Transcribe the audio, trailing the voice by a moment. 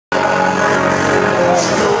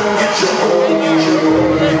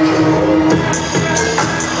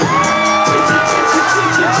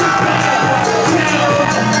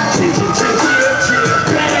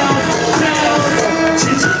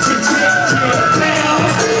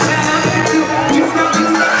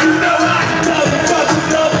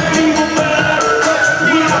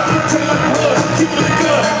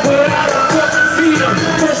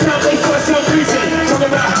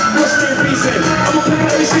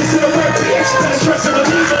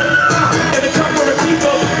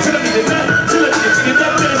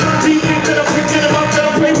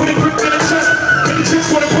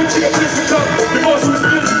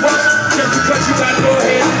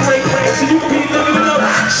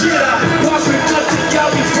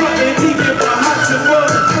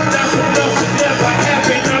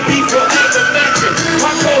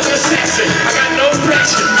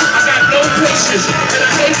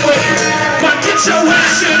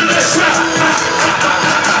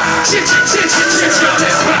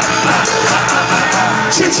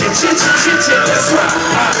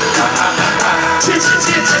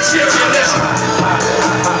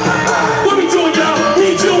What we doing, y'all?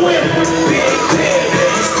 We doing big pen,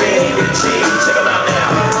 baby, spinning the cheese. Check them out now.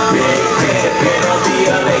 Big pen on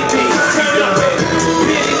BLAD. We doing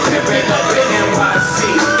big pen up in NYC.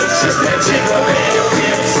 It's just that jingle man,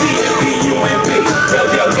 PMC and BUMB. Yo,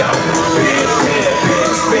 yo, yo. Big pen,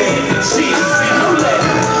 spinning the cheese. And who let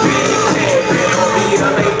big pen on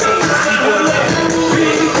BLAD? Who let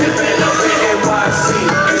big pen up in NYC?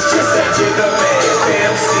 It's just that jingle man,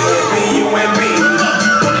 PMC and BUMB.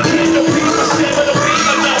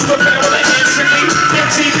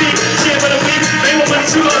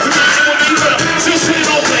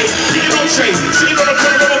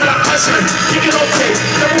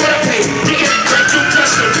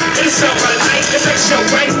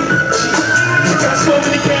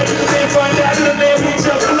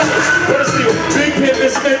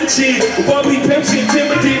 Cheese, one beat Pepsi and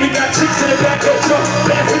Timothy. We got chicks in the back of the truck,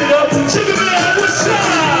 laughing it up. Chicken man, what's up?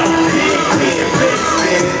 Big pen, big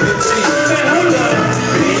spin, the cheese. Man, hold up.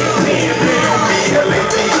 Big pen, big on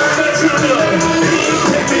BLAD. Let's hold up. Big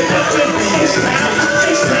pen, up in me. It's time.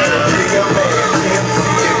 Big up man, PMC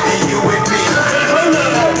and BUMB. Man, hold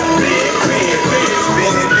up. Big pen, big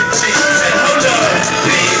spin, the cheese. Man, hold up.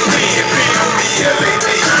 Big pen, big on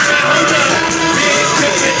BLAD. Man, hold up. Big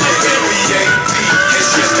pen, up in BAD.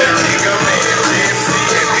 Just that nigga man, PMC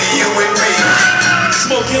and BUMB.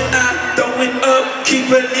 Smoking out, throwing up,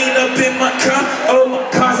 keep it lean up in my car. Oh my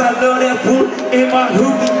cars, I love that wood in my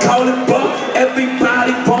hood, we call it buck.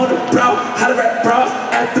 Everybody wanna brawl, holla at bras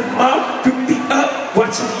at the mall. Grip me up,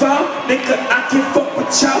 watch it fall, nigga, I can fuck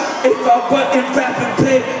with y'all. If I wasn't rapping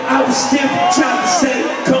big, I was still trying to say,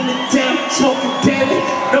 coming down, smoking daily,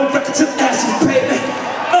 no record till ass is paid.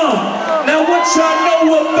 Now what y'all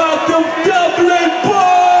know about them Dublin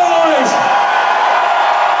boys?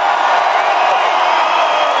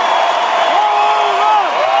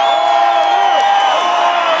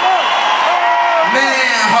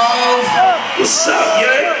 Man, hoes. What's up,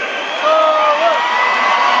 yeah?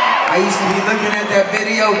 I used to be looking at that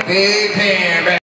video, big pen,